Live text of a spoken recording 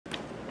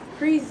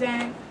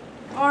Present.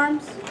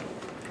 Arms.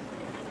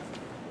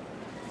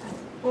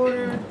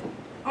 Order.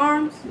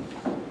 Arms.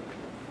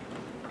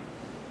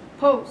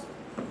 Post.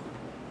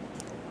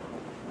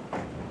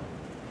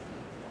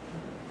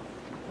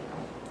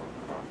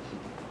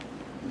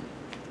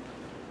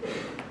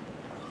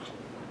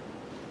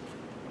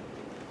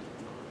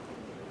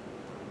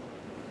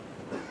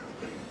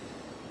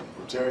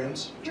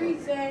 Rotarians.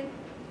 Present.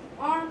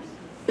 Arms.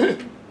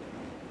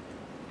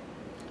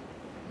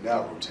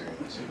 Now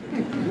Rotarians.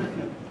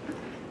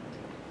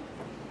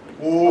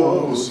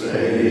 Oh,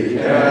 say,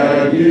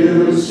 can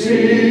you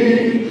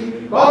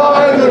see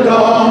by the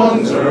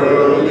dawn's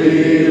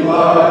early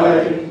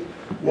light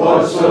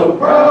what so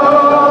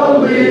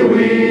proudly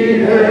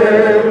we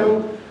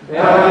hailed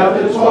at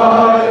the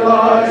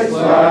twilight's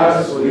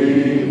last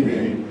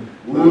gleaming,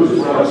 whose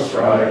broad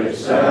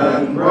stripes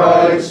and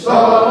bright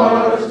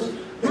stars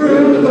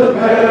through the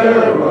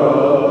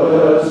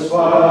perilous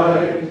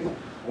fight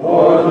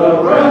o'er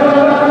the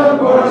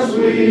ramparts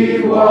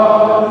we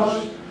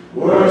watched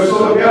were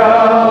so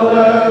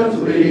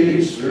gallantly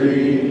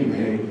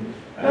streaming,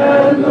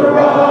 and the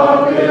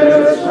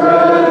rocket's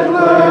red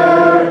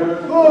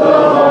glare, the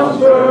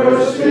bombs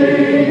bursting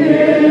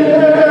in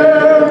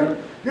air,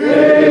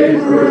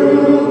 gave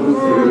proof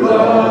through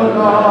the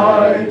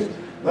night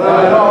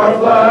that our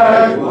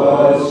flag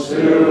was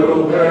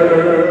still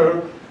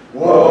there.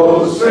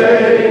 Oh,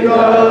 sing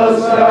us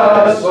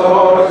that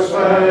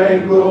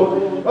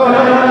star-spangled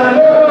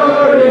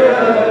banner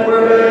yet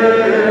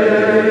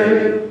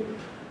brave,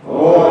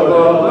 o'er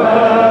the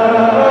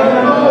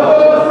land of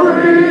the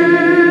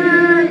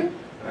free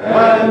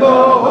and the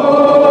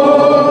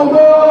home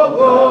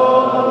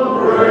of the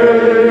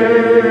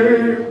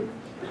brave.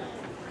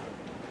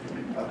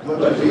 I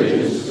pledge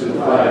allegiance to the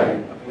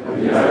flag of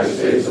the United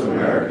States of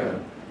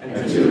America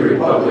and to the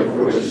republic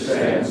for which it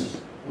stands,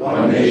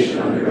 one nation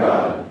under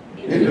God,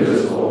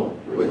 indivisible,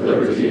 with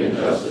liberty and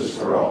justice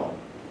for all.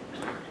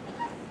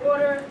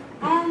 Order.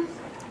 Arms.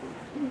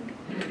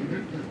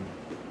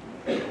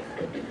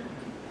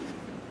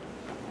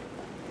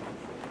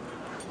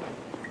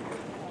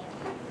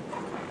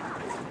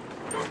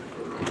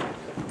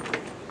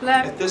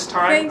 Left. At this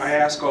time, I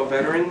ask all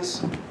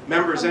veterans,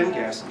 members and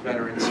guest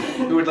veterans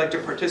who would like to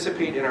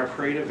participate in our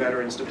Parade of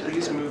Veterans to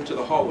please move to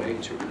the hallway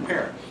to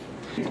prepare.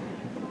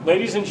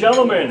 Ladies and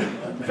gentlemen,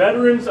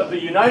 veterans of the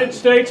United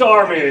States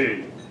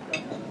Army.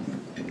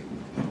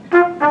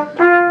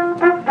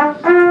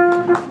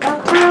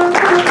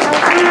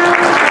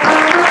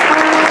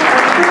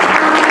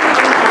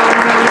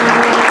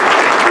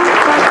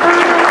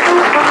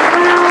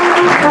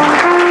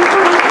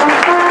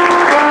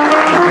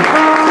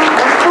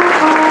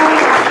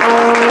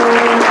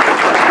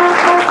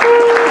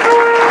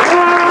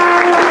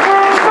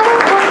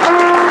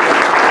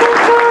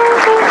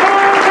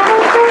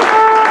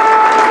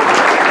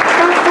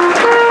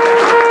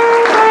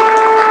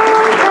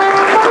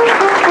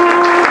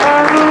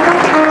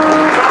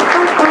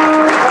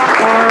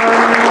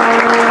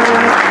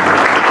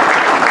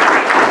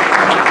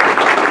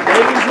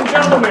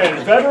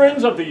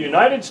 Veterans of the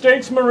United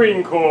States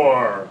Marine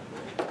Corps.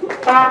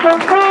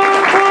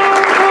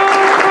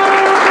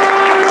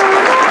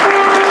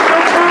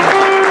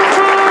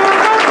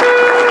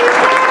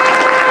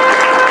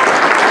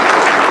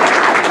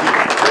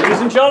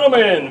 Ladies and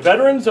gentlemen,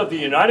 veterans of the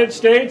United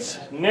States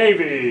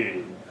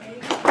Navy.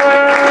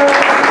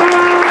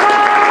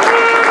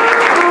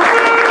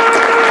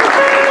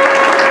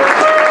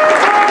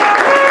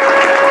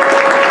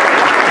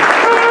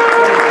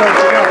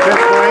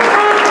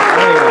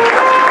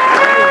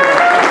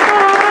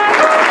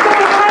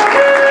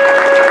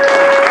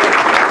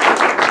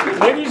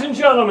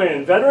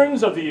 Gentlemen,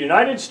 veterans of the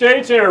United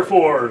States Air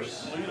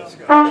Force.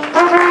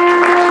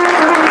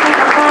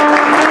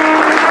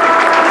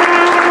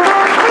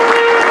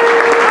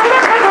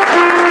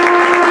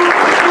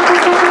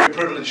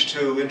 Privileged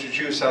to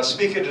introduce our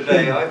speaker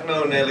today. I've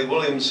known Ellie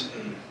Williams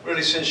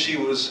really since she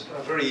was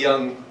a very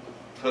young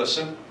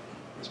person.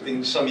 It's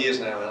been some years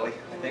now, Ellie,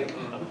 I think.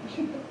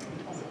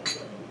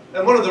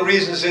 And one of the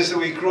reasons is that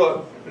we grew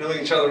up knowing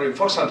each other in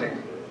fox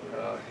hunting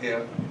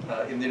here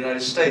in the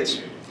United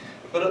States.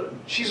 But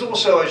she's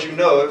also, as you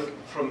know,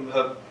 from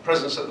her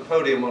presence at the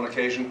podium on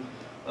occasion,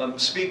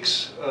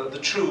 speaks the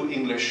true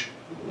English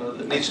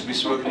that needs to be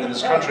spoken in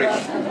this country.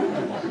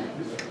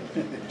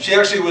 She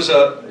actually was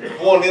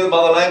born in the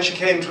motherland. She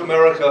came to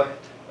America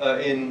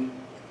when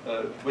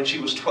she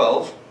was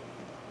 12.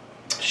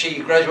 She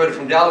graduated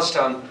from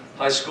Dallastown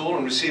High School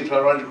and received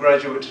her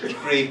undergraduate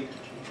degree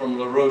from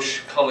La Roche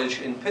College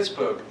in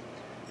Pittsburgh.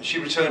 She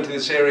returned to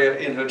this area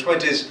in her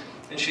 20s,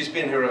 and she's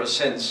been here ever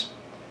since.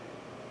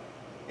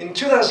 In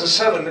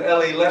 2007,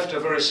 Ellie left a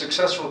very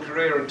successful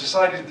career and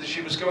decided that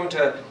she was going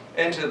to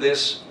enter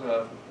this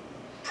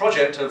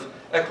project of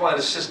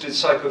equine-assisted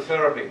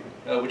psychotherapy,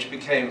 which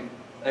became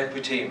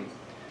Equiteam.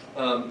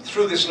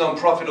 Through this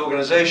non-profit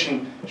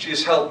organization, she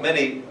has helped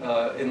many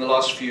in the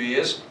last few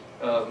years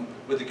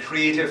with the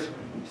Creative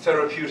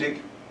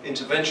Therapeutic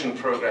Intervention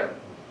Program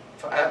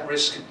for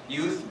at-risk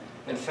youth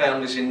and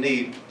families in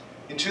need.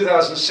 In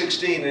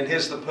 2016, and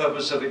here's the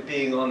purpose of it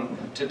being on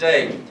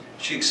today,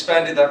 she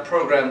expanded that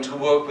program to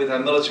work with our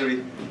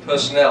military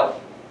personnel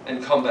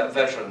and combat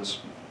veterans.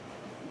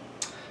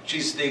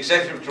 She's the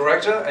executive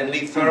director and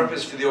lead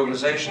therapist for the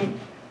organization.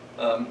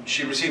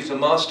 She received a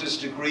master's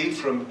degree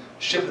from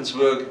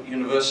Shippensburg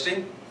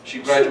University.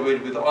 She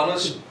graduated with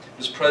honors,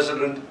 was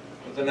president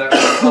of the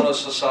National Honor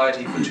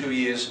Society for 2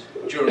 years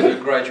during her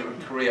graduate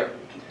career.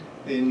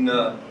 In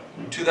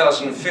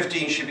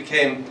 2015, she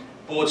became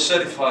board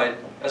certified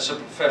as a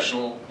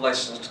professional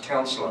licensed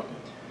counselor.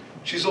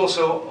 She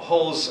also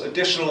holds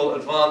additional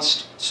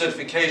advanced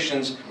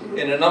certifications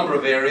in a number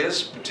of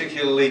areas,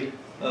 particularly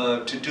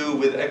to do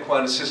with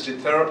equine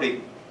assisted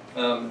therapy,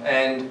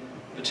 and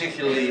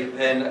particularly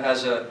then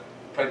as a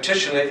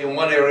practitioner in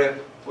one area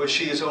where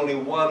she is only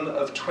one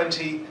of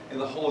 20 in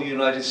the whole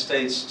United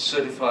States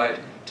certified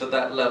to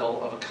that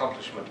level of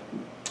accomplishment.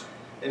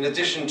 In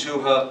addition to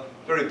her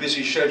very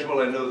busy schedule,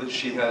 I know that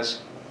she has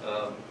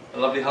a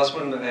lovely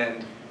husband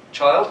and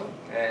child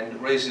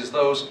and raises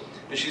those.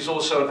 And she's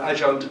also an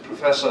adjunct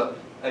professor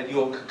at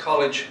York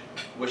College,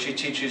 where she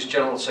teaches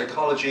general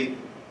psychology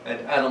and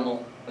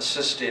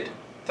animal-assisted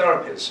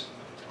therapies.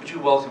 Would you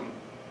welcome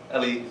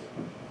Ellie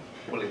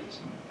Williams?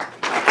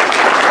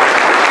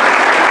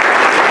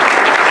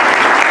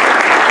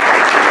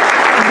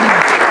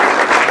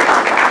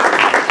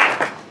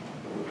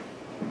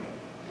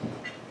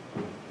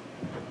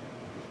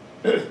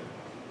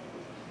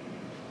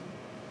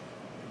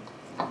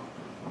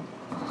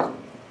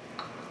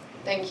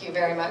 Thank you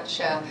very much,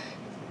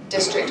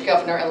 District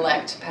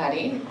Governor-elect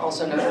Patty,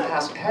 also known as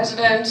past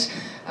president,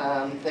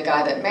 the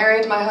guy that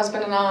married my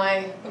husband and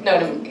I. We've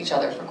known each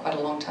other for quite a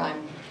long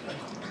time.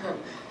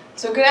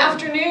 So good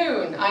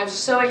afternoon. I'm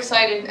so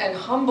excited and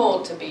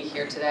humbled to be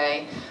here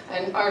today.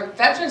 And our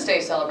Veterans Day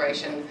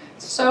celebration,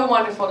 it's so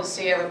wonderful to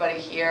see everybody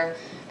here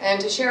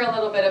and to share a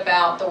little bit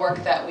about the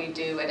work that we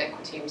do at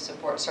Equiteam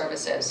Support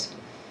Services.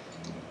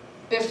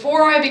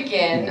 Before I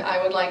begin,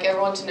 I would like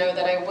everyone to know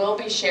that I will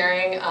be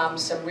sharing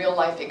some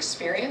real-life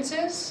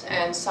experiences,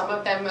 and some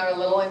of them are a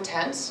little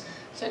intense.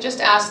 So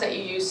just ask that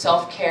you use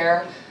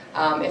self-care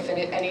if at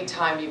any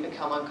time you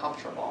become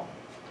uncomfortable.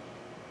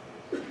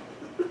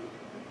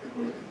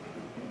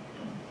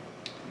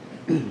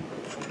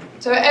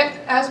 So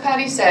as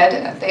Patty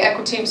said, the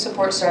Equiteam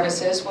Support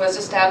Services was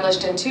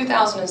established in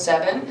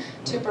 2007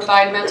 to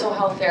provide mental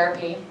health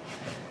therapy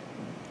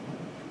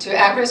to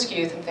at-risk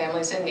youth and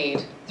families in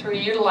need through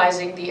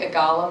utilizing the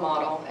EAGALA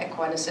model,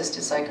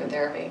 equine-assisted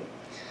psychotherapy.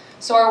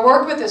 So our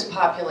work with this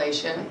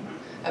population,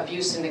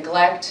 abuse and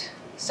neglect,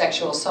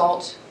 sexual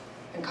assault,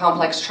 and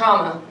complex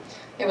trauma,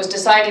 it was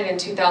decided in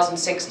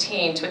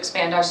 2016 to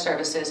expand our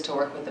services to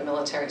work with the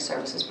military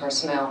services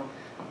personnel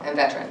and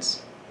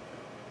veterans.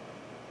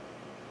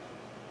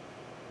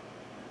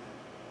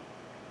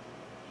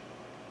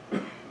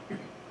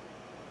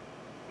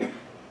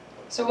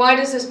 So why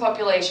does this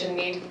population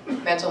need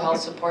mental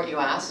health support, you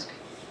ask?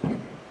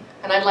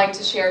 And I'd like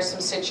to share some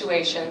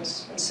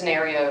situations and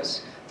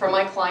scenarios from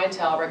my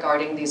clientele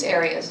regarding these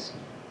areas.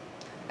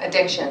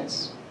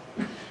 Addictions.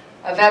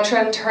 A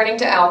veteran turning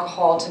to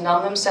alcohol to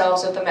numb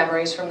themselves of the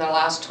memories from their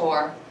last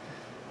tour,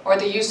 or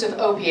the use of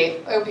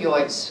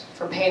opioids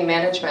for pain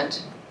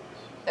management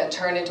that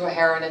turn into a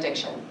heroin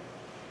addiction.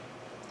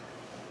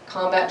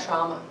 Combat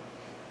trauma.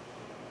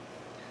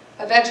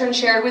 A veteran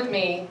shared with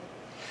me,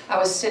 I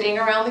was sitting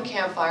around the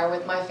campfire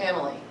with my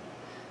family,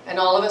 and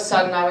all of a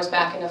sudden I was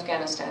back in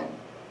Afghanistan.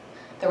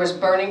 There was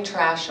burning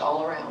trash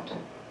all around.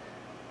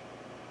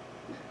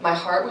 My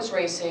heart was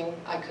racing,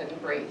 I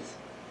couldn't breathe.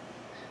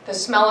 The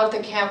smell of the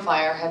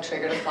campfire had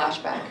triggered a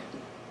flashback.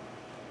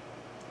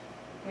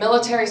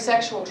 Military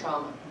sexual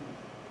trauma.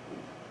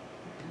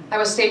 I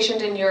was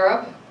stationed in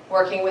Europe,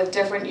 working with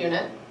different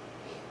unit.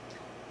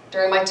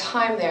 During my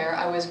time there,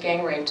 I was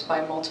gang raped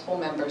by multiple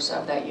members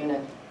of that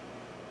unit.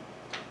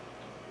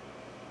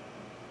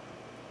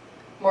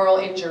 Moral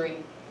injury.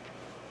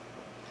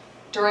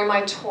 During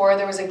my tour,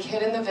 there was a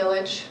kid in the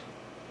village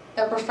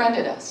that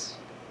befriended us.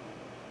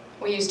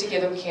 We used to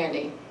give him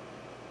candy.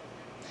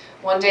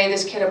 One day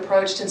this kid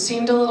approached and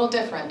seemed a little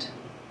different.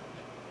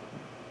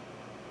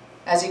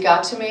 As he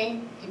got to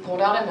me, he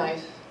pulled out a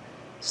knife,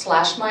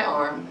 slashed my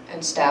arm,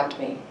 and stabbed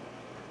me.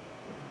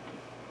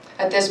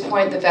 At this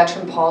point, the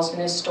veteran paused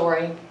in his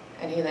story,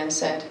 and he then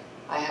said,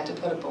 I had to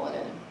put a bullet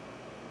in him.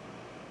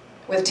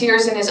 With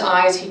tears in his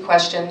eyes, he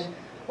questioned,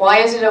 why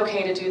is it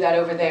okay to do that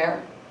over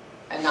there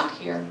and not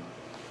here?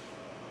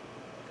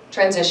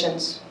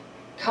 Transitions.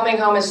 Coming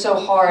home is so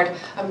hard,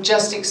 I'm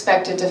just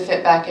expected to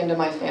fit back into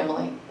my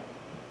family.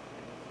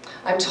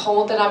 I'm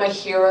told that I'm a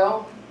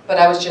hero, but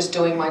I was just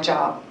doing my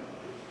job.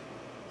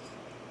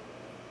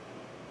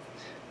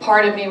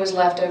 Part of me was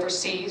left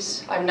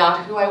overseas. I'm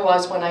not who I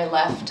was when I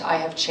left. I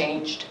have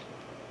changed.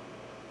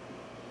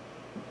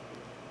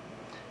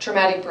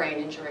 Traumatic brain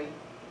injury.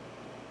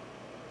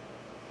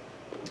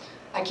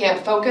 I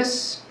can't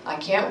focus, I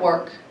can't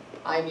work,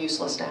 I'm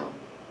useless now.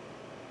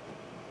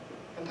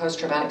 And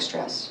post-traumatic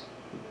stress.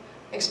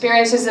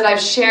 Experiences that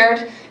I've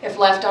shared, if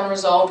left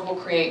unresolved, will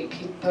create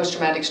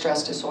post-traumatic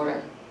stress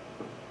disorder.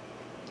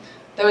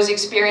 Those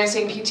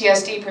experiencing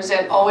PTSD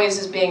present always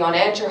as being on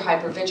edge or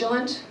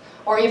hypervigilant,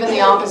 or even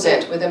the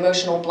opposite, with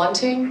emotional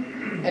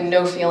blunting and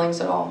no feelings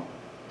at all.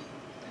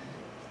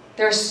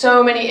 There are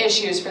so many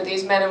issues for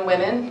these men and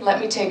women.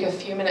 Let me take a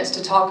few minutes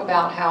to talk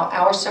about how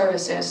our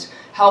services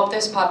help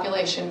this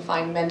population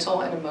find mental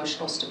and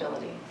emotional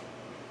stability.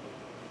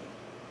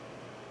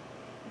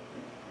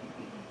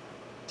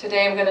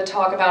 Today I'm going to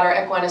talk about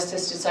our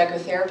equine-assisted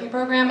psychotherapy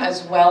program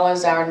as well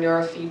as our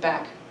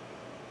neurofeedback.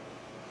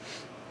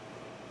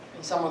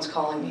 And someone's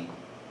calling me.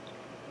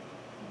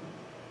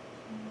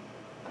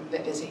 I'm a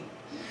bit busy.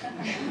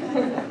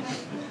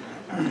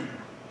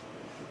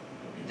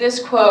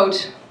 This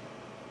quote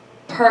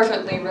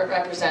perfectly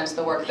represents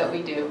the work that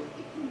we do.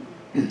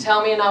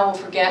 Tell me and I will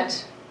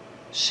forget.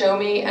 Show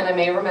me and I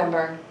may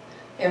remember.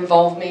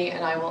 Involve me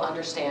and I will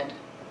understand.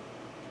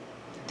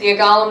 The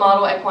EAGALA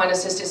model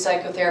equine-assisted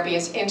psychotherapy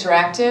is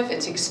interactive,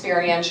 it's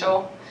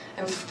experiential,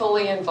 and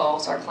fully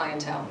involves our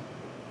clientele.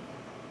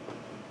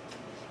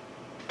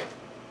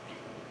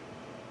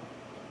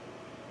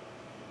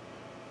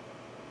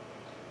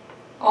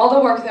 All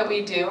the work that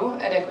we do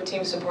at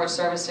Equiteam Support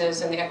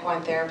Services and the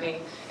equine therapy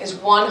is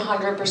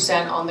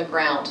 100% on the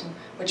ground,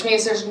 which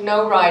means there's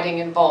no riding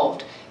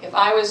involved. If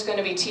I was going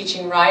to be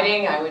teaching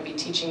riding, I would be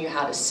teaching you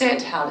how to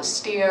sit, how to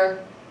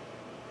steer.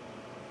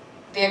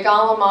 The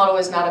EAGALA model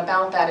is not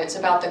about that. It's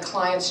about the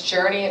client's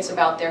journey. It's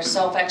about their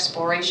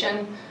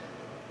self-exploration.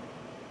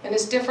 And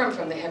it's different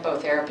from the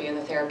hippotherapy and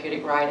the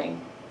therapeutic riding.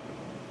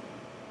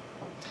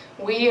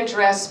 We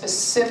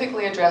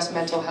specifically address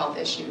mental health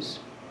issues.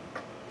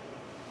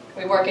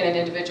 We work in an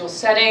individual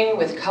setting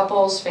with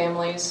couples,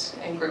 families,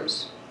 and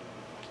groups.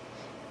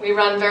 We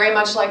run very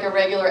much like a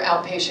regular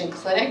outpatient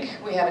clinic.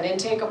 We have an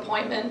intake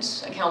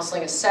appointment, a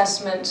counseling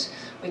assessment.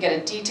 We get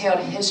a detailed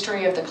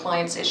history of the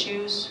client's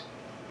issues.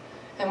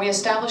 And we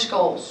establish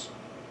goals.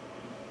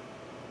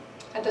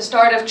 At the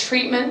start of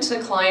treatment, the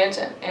client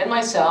and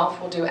myself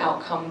will do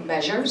outcome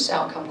measures,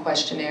 outcome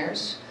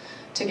questionnaires,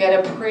 to get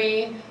a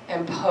pre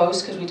and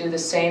post, because we do the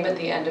same at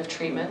the end of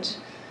treatment,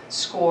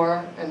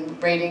 score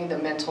and rating the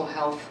mental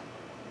health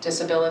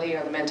disability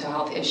or the mental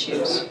health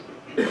issues.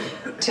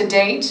 To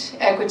date,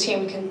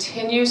 Equiteam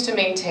continues to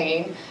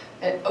maintain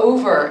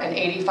over an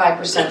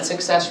 85%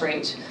 success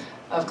rate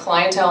of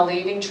clientele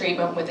leaving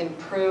treatment with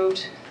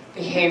improved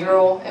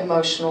behavioral,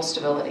 emotional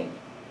stability.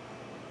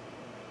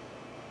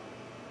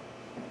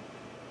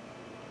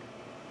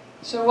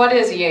 So what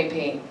is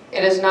EAP?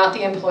 It is not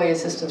the Employee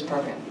Assistance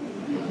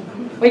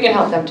Program. We can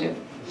help them too.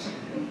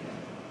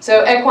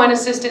 So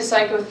equine-assisted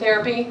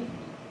psychotherapy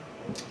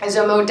is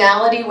a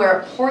modality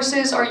where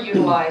horses are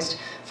utilized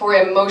for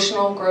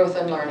emotional growth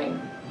and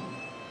learning.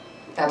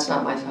 That's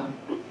not my phone.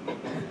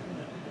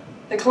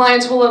 The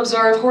clients will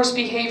observe horse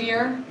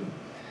behavior.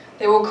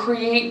 They will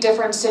create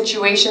different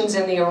situations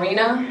in the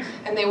arena,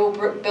 and they will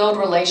build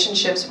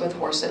relationships with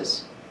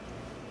horses.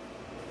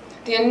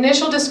 The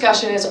initial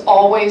discussion is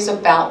always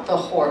about the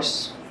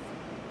horse.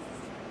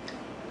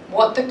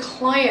 What the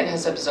client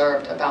has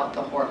observed about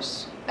the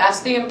horse.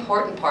 That's the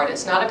important part.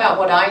 It's not about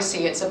what I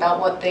see, it's about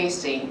what they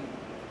see.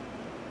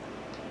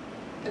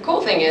 The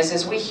cool thing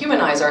is we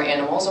humanize our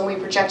animals and we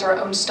project our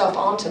own stuff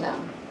onto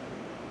them.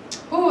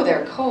 Ooh,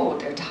 they're cold,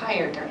 they're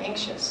tired, they're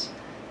anxious,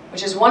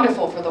 which is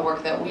wonderful for the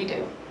work that we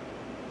do.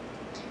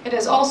 It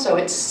is also,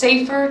 it's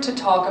safer to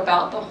talk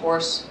about the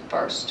horse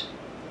first.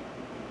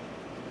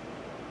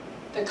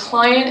 The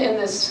client in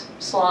this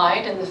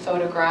slide, in the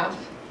photograph,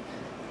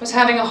 was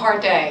having a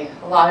hard day,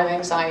 a lot of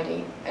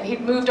anxiety. And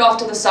he'd moved off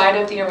to the side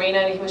of the arena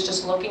and he was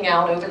just looking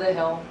out over the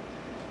hill.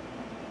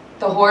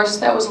 The horse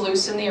that was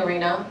loose in the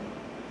arena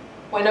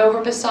went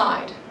over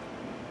beside,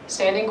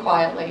 standing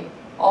quietly,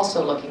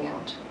 also looking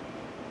out.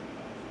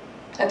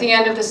 At the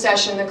end of the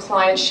session, the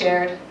client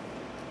shared,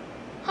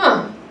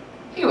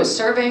 he was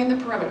surveying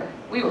the perimeter.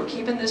 We were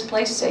keeping this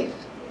place safe.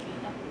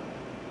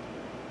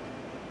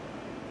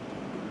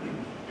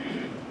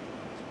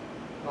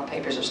 My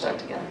papers are stuck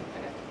together.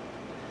 Okay.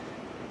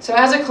 So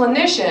as a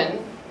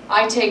clinician,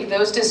 I take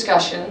those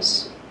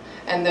discussions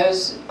and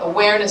those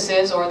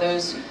awarenesses or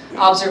those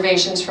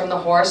observations from the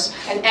horse,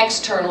 an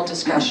external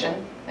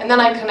discussion, and then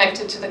I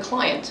connect it to the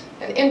client,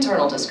 an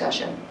internal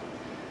discussion.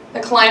 The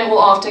client will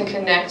often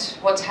connect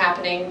what's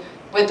happening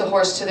with the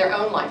horse to their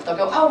own life. They'll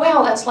go, oh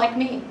wow, that's like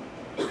me.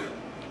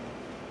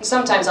 And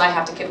sometimes I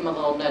have to give them a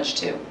little nudge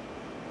too.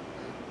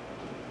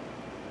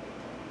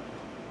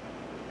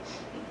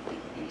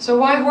 So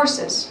why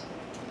horses?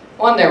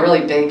 One, they're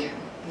really big,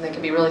 and they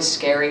can be really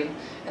scary,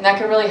 and that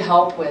can really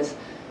help with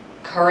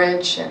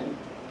courage and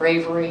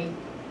bravery.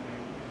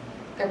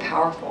 They're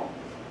powerful.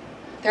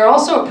 They're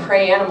also a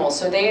prey animal,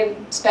 so they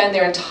spend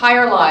their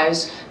entire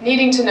lives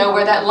needing to know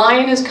where that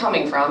lion is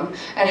coming from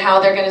and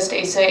how they're going to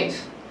stay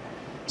safe.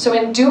 So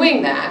in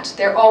doing that,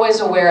 they're always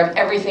aware of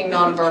everything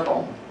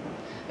nonverbal.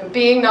 And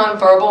being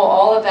nonverbal,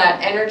 all of that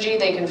energy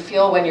they can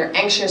feel when you're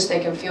anxious, they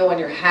can feel when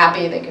you're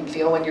happy, they can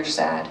feel when you're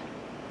sad.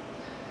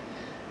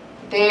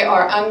 They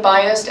are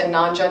unbiased and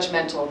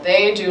non-judgmental.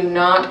 They do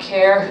not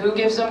care who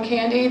gives them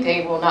candy.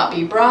 They will not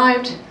be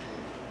bribed.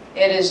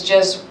 It is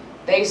just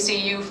They see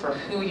you for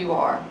who you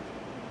are.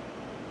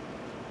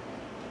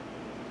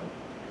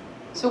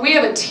 So we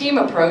have a team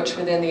approach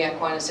within the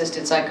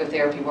equine-assisted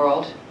psychotherapy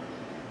world.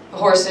 The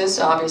horses,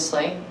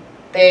 obviously,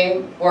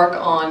 they work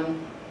on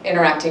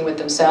interacting with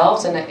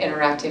themselves and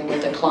interacting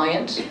with the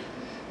client.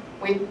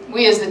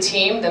 We as the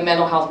team, the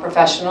mental health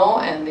professional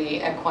and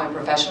the equine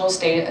professional,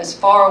 stay as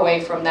far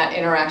away from that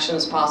interaction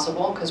as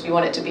possible because we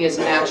want it to be as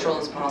natural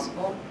as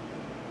possible.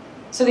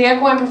 So the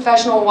equine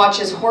professional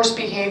watches horse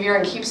behavior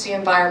and keeps the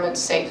environment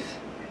safe.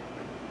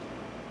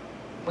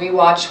 We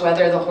watch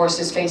whether the horse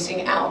is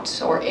facing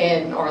out or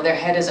in, or their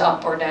head is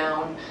up or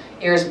down,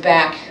 ears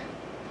back,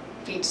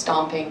 feet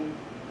stomping.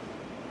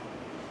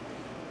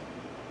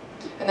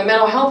 And the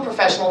mental health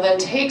professional then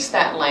takes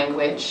that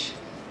language,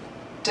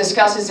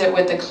 discusses it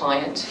with the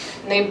client,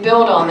 and they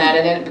build on that,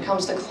 and then it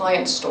becomes the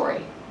client's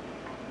story.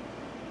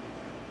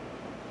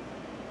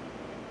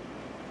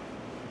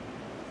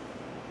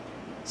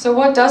 So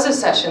what does a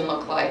session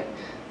look like?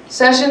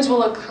 Sessions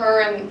will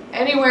occur in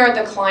anywhere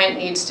the client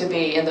needs to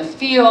be, in the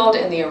field,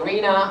 in the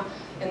arena,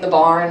 in the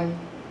barn.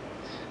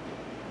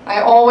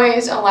 I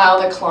always allow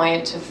the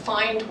client to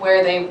find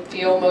where they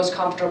feel most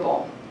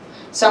comfortable.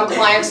 Some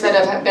clients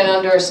that have been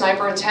under a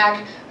sniper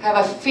attack have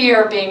a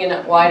fear of being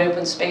in wide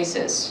open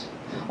spaces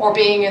or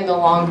being in the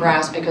long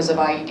grass because of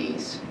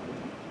IEDs.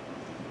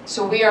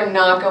 So we are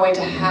not going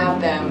to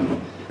have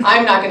them,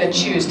 I'm not going to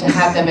choose to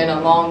have them in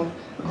a long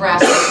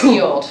grassy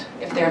field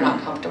if they're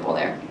not comfortable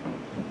there.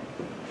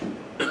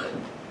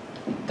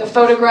 The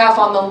photograph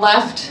on the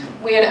left,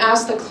 we had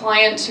asked the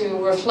client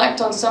to reflect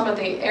on some of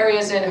the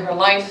areas in her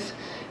life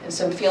and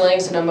some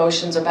feelings and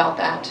emotions about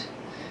that.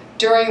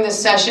 During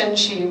this session,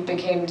 she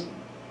became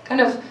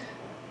kind of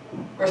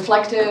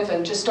reflective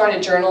and just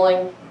started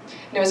journaling.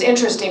 And it was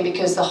interesting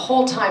because the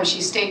whole time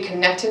she stayed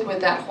connected with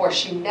that horse.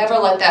 She never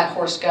let that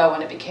horse go,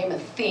 and it became a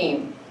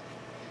theme.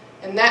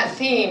 And that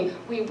theme,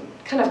 we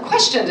kind of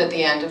questioned at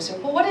the end and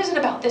said, well, what is it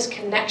about this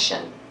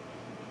connection?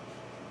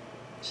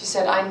 She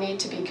said, I need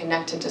to be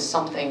connected to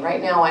something.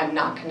 Right now, I'm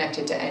not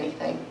connected to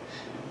anything.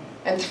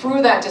 And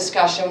through that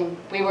discussion,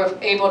 we were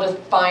able to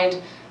find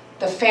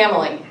the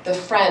family, the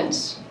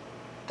friends,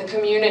 the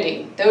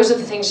community. Those are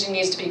the things she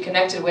needs to be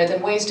connected with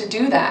and ways to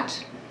do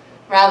that,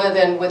 rather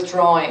than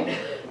withdrawing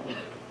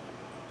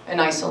and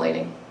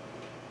isolating.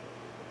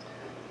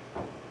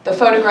 The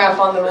photograph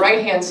on the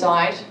right-hand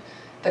side,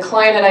 the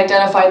client had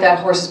identified that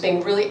horse as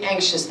being really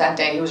anxious that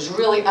day. He was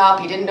really up.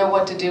 He didn't know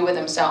what to do with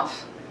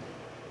himself.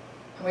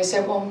 And we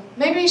said, well,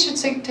 maybe you should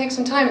take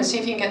some time and see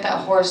if you can get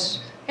that horse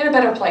in a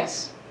better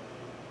place.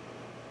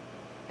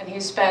 And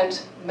he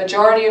spent the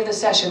majority of the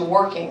session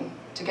working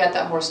to get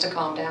that horse to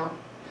calm down.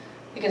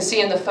 You can see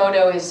in the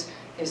photo is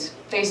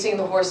facing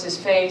the horse's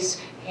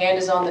face, hand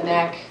is on the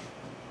neck.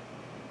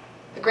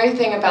 The great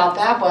thing about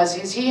that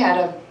is he had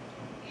a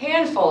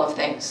handful of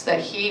things that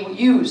he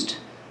used,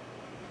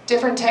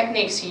 different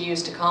techniques he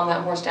used to calm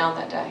that horse down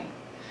that day.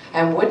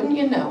 And wouldn't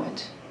you know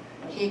it,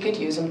 he could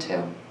use them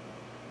too.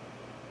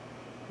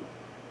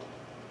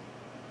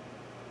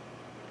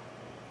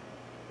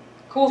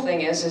 Cool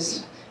thing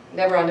is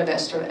never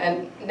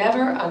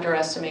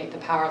underestimate the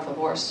power of the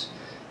horse.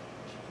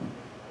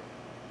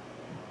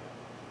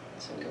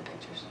 Some good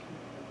pictures.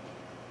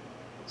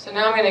 So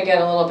now I'm going to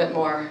get a little bit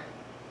more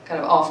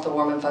kind of off the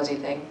warm and fuzzy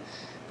thing.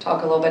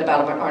 Talk a little bit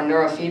about our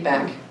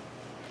neurofeedback.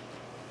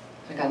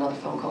 I got another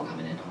phone call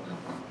coming in. Hold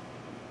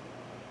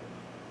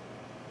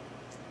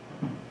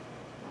on.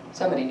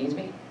 Somebody needs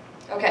me.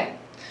 Okay.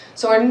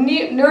 So our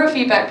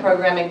neurofeedback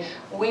programming,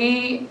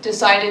 we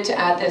decided to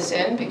add this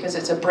in because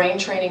it's a brain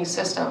training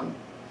system.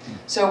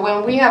 So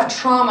when we have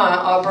trauma,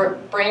 our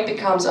brain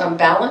becomes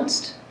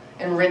unbalanced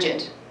and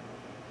rigid,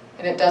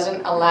 and it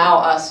doesn't allow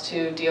us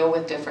to deal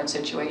with different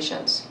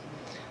situations.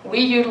 We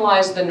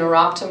utilize the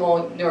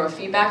Neuroptimal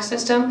neurofeedback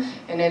system,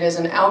 and it is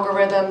an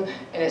algorithm,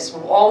 and it's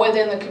all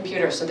within the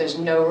computer, so there's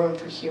no room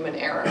for human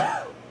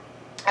error.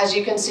 As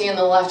you can see in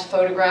the left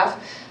photograph,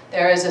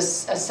 there is a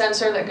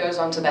sensor that goes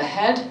onto the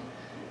head,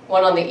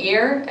 one on the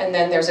ear, and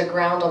then there's a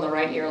ground on the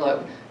right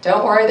earlobe.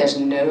 Don't worry, there's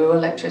no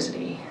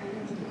electricity.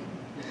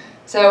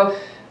 So,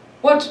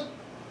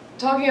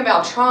 talking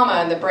about trauma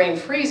and the brain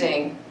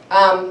freezing,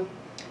 the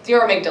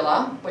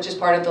amygdala, which is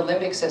part of the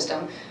limbic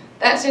system,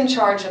 that's in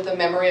charge of the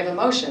memory of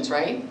emotions,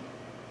 right?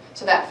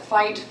 So that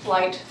fight,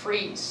 flight,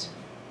 freeze.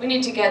 We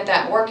need to get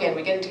that work in.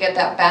 We need to get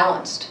that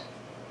balanced.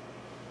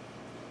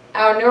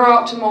 Our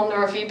Neuroptimal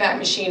neurofeedback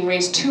machine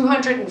reads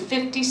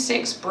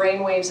 256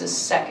 brainwaves a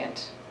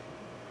second.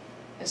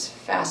 It's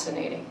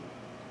fascinating.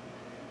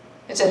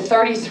 It's a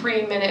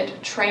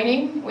 33-minute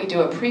training. We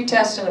do a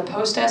pre-test and a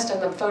post-test,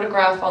 and the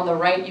photograph on the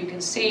right, you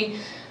can see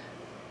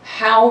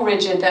how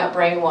rigid that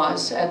brain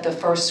was at the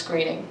first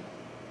screening.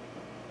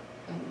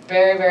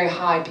 Very, very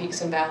high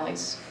peaks and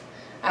valleys.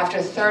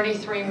 After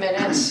 33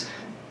 minutes,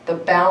 the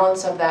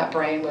balance of that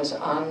brain was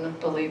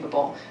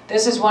unbelievable.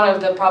 This is one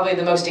of probably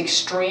the most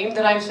extreme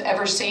that I've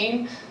ever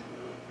seen,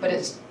 but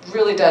it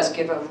really does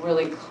give a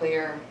really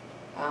clear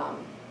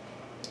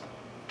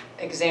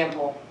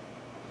example.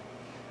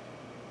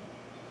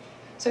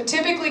 So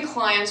typically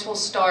clients will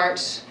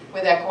start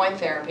with equine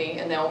therapy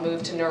and they'll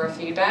move to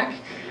neurofeedback.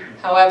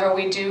 However,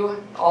 we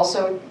do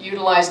also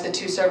utilize the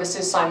two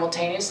services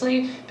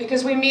simultaneously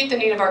because we meet the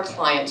need of our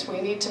clients. We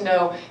need to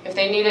know if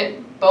they need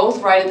it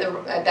both right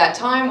at that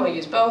time, we'll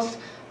use both,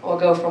 or we'll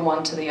go from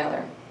one to the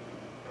other.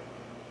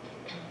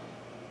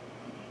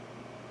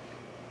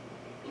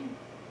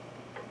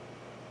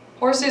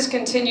 Horses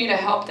continue to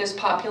help this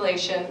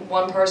population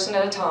one person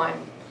at a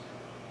time,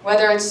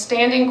 whether it's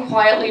standing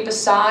quietly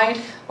beside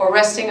or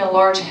resting a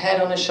large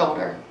head on a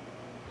shoulder,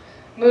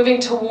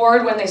 moving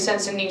toward when they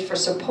sense a need for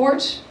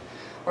support,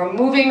 or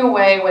moving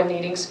away when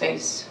needing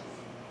space.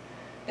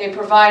 They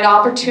provide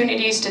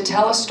opportunities to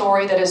tell a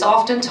story that is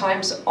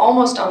oftentimes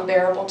almost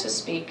unbearable to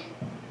speak,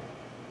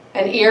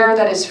 an ear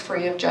that is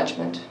free of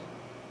judgment.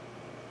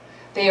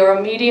 They are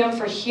a medium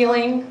for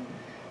healing.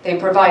 They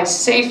provide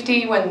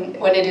safety when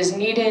it is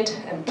needed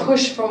and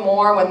push for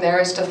more when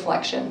there is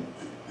deflection.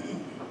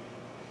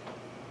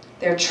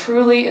 There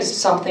truly is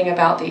something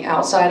about the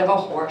outside of a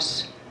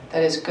horse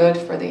that is good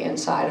for the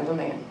inside of a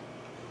man.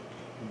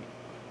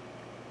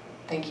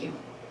 Thank you.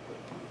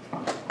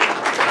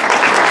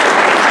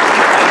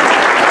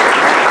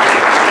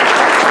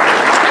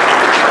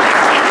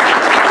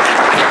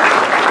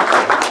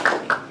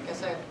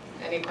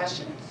 Any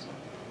questions?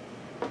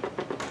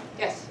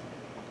 Yes?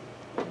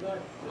 That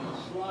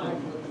slide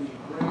with the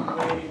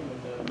great wave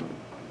and the,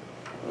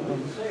 I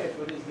didn't say it,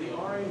 but is the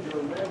orange or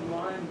red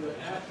line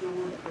the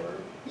afterward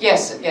curve?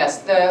 Yes, yes.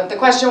 The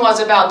question was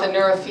about the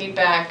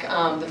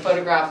neurofeedback, the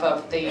photograph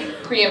of the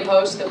pre and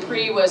post. The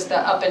pre was the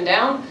up and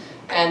down,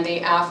 and the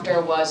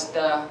after was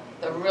the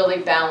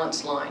really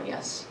balanced line,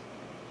 yes.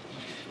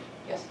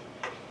 Yes?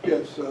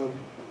 Yes,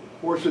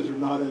 horses are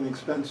not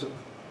inexpensive.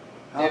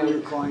 How do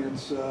your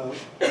clients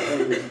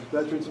pay?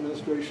 Veterans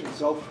Administration,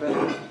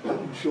 self-pay,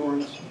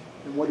 insurance,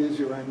 and what is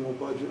your annual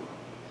budget?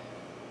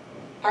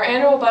 Our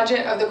annual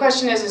budget, the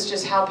question is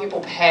just how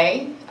people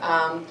pay.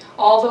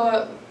 All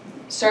the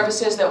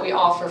services that we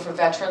offer for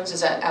veterans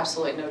is at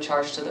absolutely no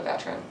charge to the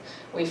veteran.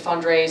 We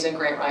fundraise and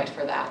grant write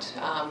for that.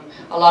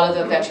 A lot of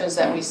the veterans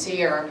that we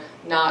see are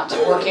not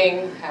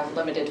working, have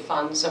limited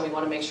funds, so we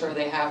want to make sure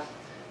they have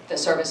the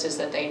services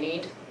that they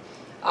need.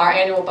 Our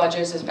annual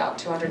budget is about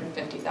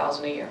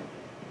 $250,000 a year.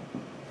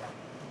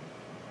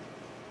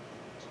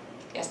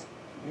 Yes?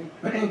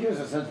 Can you give us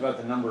a sense about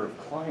the number of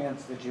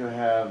clients that you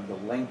have, the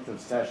length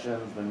of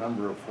sessions, the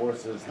number of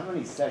horses? How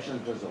many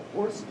sessions does a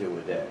horse do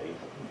a day?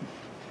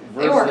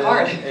 They work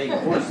hard.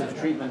 A course of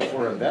treatment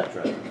for a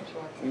veteran.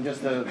 Sure. I mean,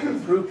 just the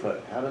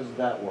throughput, how does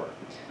that work?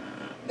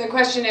 The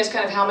question is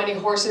kind of how many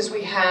horses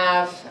we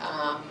have,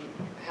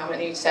 how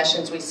many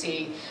sessions we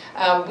see.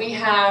 We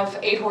have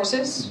 8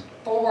 horses,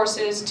 4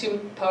 horses,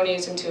 2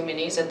 ponies, and 2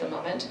 minis at the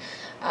moment.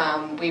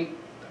 We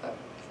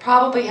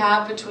probably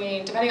have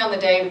depending on the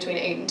day, between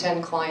 8 and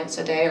 10 clients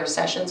a day or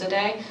sessions a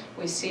day.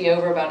 We see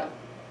over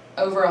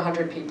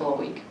 100 people a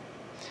week.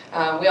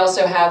 We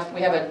also have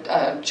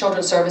a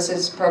children's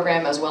services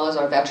program as well as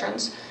our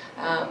veterans.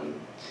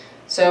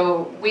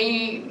 So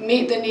we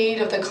meet the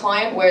need of the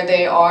client where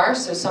they are.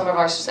 So some of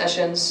our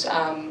sessions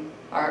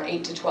are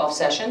 8 to 12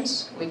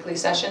 sessions, weekly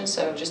sessions,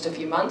 so just a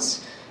few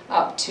months,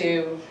 up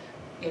to,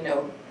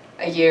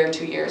 a year,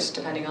 2 years,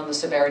 depending on the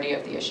severity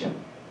of the issue.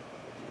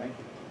 Thank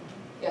you.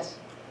 Yes?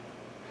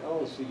 How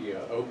has the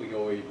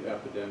opioid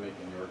epidemic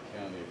in York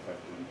County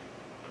affected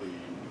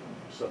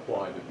the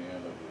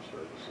supply-demand of your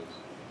services?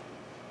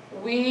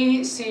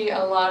 We see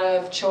a lot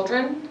of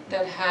children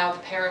that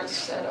have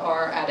parents that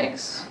are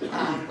addicts.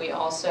 We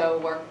also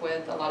work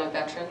with a lot of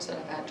veterans that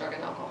have had drug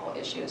and alcohol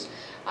issues.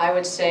 I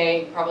would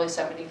say probably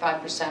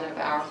 75% of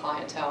our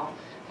clientele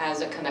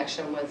has a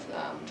connection with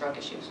drug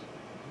issues.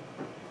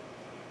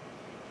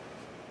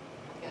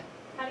 Yeah.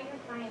 How do your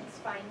clients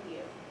find you?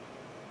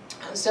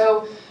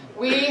 So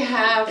we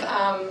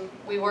have,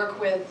 we work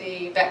with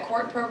the vet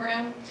court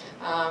program.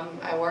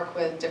 I work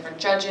with different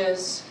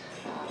judges,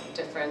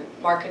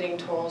 different marketing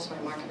tools,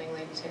 my marketing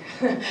ladies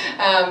here.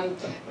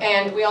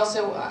 And we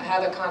also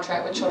have a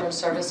contract with Children's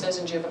Services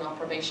and Juvenile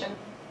Probation.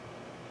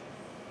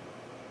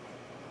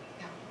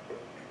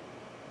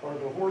 Yeah. Are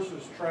the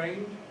horses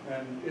trained?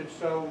 And if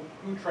so,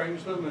 who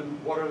trains them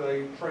and what are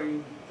they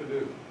trained to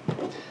do?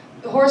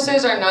 The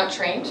horses are not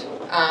trained.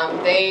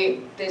 They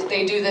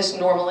do this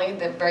normally,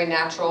 they're very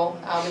natural.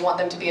 We want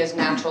them to be as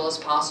natural as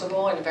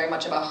possible in very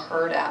much of a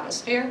herd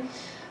atmosphere.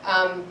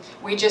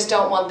 We just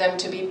don't want them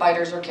to be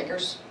biters or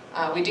kickers.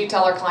 We do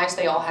tell our clients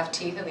they all have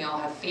teeth and they all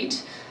have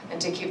feet, and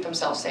to keep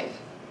themselves safe.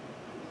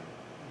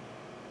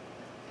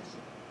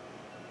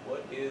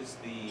 What is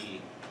the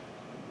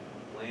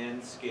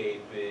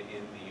landscape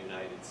in the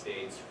United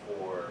States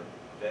for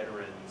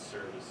veteran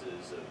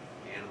services of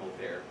animal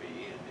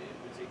therapy and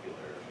in particular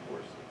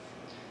horses?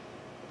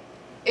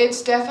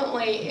 It's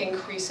definitely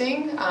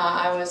increasing.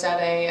 I was at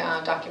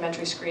a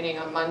documentary screening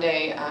on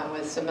Monday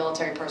with some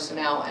military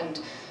personnel, and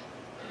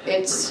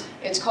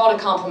it's called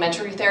a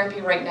complementary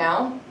therapy right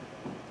now.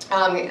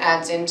 It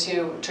adds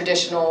into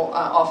traditional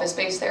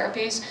office-based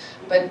therapies,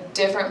 but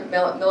different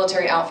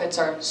military outfits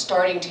are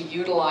starting to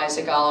utilize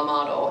EAGALA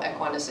model,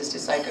 equine-assisted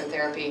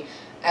psychotherapy,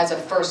 as a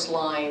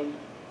first-line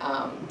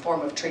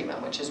form of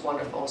treatment, which is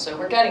wonderful. So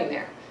we're getting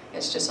there.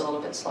 It's just a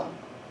little bit slow.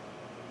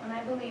 And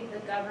I believe the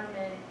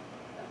government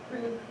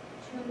approved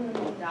 $2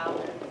 million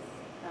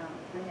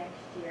for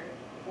next year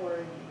for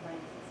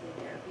equine-assisted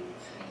therapy.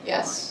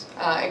 Yes,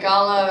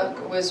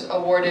 EAGALA was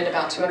awarded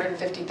about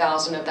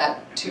 $250,000 of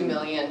that $2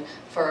 million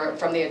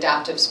from the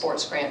adaptive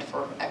sports grant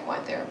for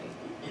equine therapy.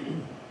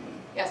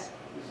 Yes?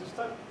 Is this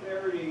type of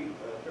therapy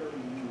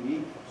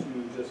unique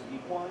to just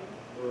equine,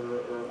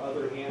 or are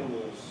other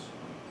animals,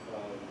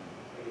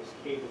 I guess,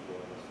 capable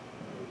of this?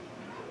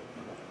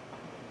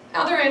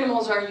 Other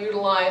animals are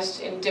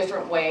utilized in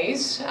different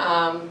ways.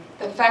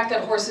 The fact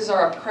that horses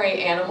are a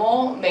prey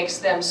animal makes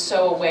them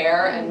so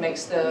aware and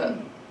makes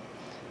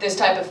this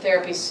type of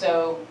therapy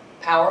so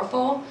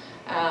powerful.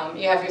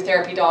 You have your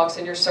therapy dogs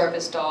and your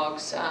service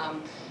dogs,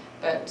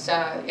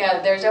 yeah,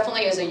 there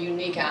definitely is a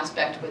unique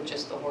aspect with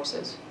just the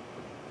horses.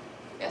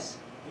 Yes?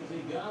 Is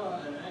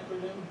EAGALA an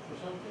acronym for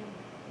something?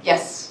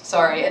 Yes,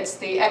 sorry, it's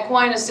the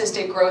Equine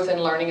Assisted Growth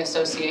and Learning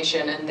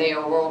Association, and they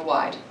are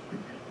worldwide.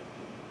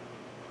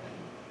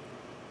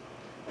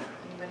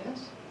 Anybody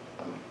else?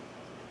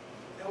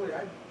 Ellie,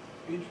 I'd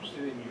be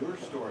interested in your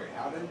story.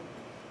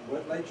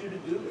 What led you to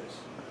do this?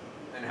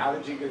 And how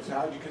did you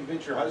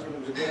convince your husband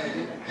it was a good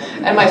idea?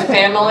 And my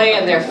family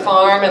and their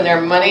farm and their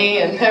money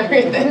and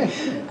everything.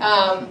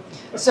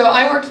 So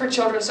I worked for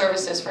Children's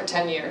Services for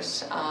 10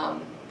 years.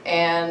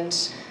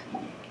 And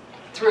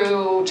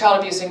through child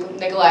abuse and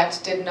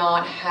neglect, did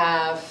not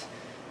have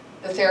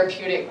the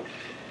therapeutic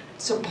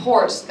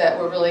supports that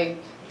were really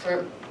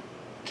for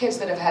kids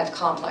that have had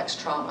complex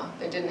trauma.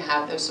 They didn't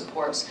have those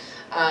supports.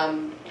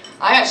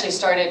 I actually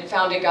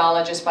found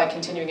EAGALA just by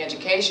continuing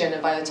education,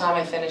 and by the time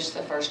I finished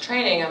the first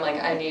training, I'm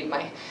like, I need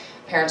my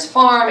parents'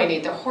 farm, I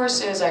need their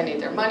horses, I need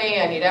their money,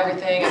 I need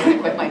everything, I'm going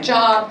to quit my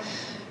job.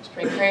 It's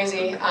pretty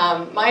crazy.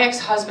 My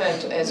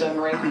ex-husband is a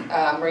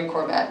Marine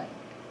Corps vet,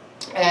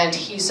 and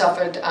he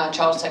suffered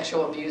child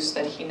sexual abuse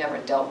that he never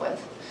dealt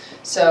with.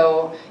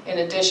 So in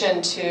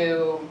addition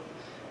to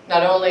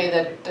not only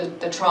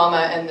the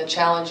trauma and the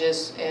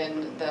challenges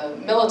in the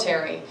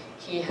military,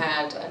 he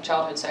had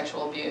childhood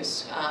sexual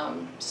abuse.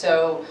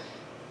 So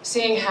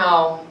seeing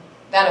how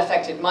that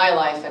affected my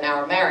life and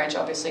our marriage,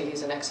 obviously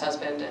he's an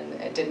ex-husband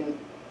and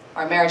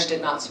our marriage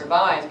did not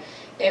survive,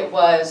 it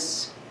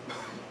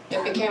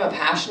became a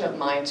passion of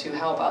mine to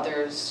help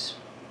others,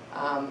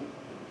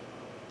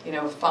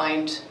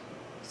 find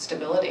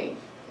stability.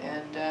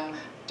 And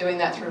doing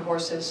that through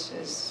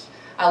horses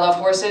I love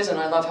horses and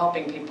I love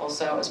helping people,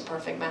 so it was a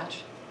perfect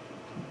match.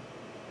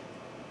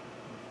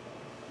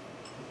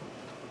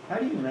 How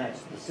do you match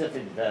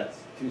specific vets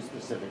to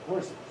specific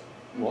horses?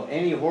 Will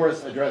any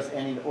horse address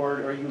any,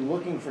 or are you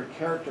looking for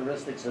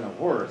characteristics in a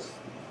horse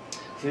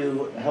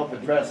to help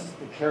address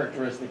the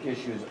characteristic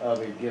issues of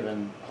a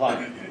given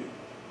client?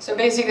 So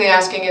basically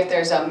asking if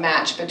there's a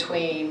match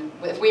between,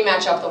 if we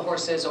match up the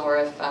horses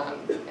or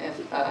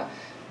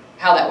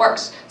how that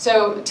works.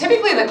 So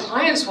typically the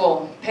clients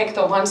will pick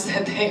the ones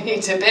that they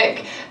need to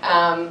pick.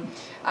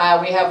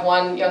 We have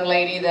one young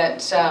lady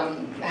that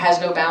has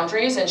no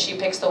boundaries, and she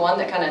picks the one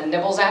that kind of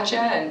nibbles at you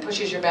and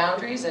pushes your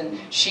boundaries, and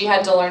she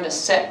had to learn to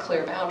set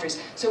clear boundaries.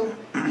 So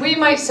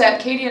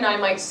Katie and I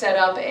might set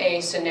up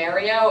a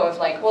scenario of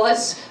like, well,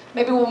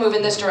 maybe we'll move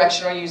in this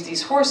direction or use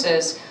these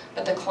horses,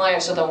 but the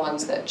clients are the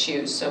ones that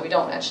choose, so we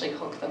don't actually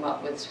hook them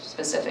up with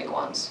specific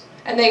ones.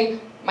 And they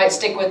might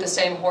stick with the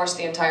same horse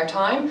the entire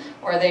time,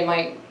 or they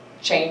might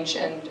change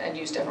and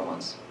use different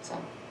ones. So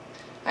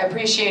I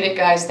appreciate it,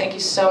 guys. Thank you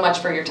so much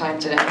for your time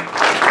today.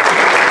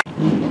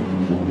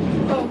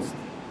 Post.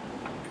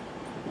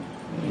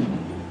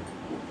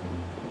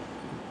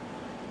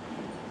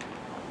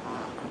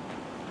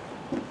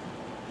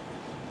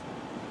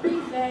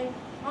 Reset.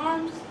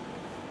 Arms.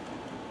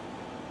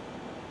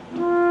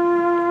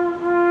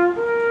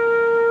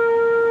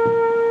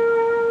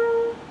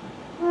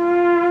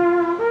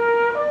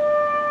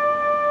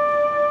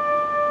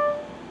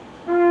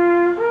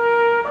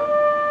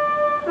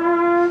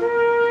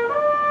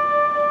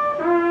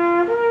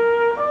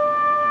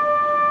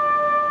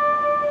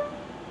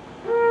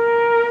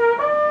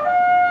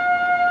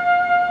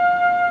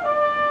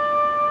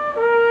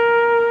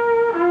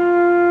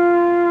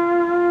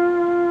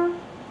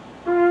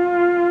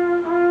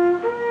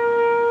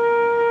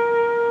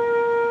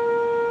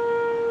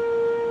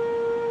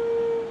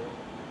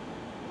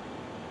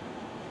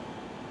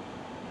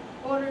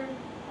 Order.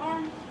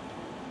 Arms.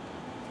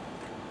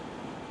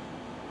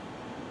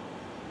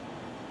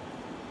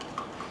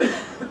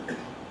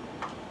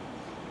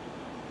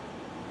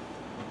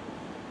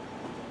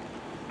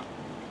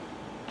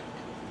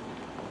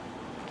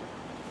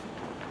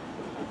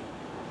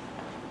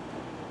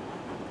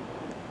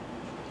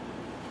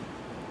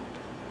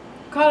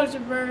 College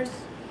reverse.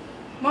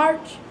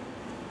 March.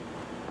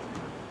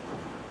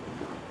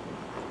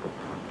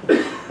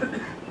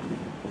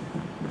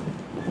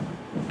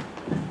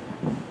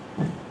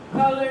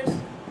 colors,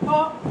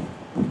 up,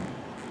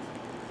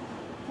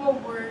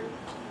 forward,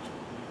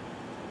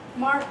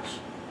 march,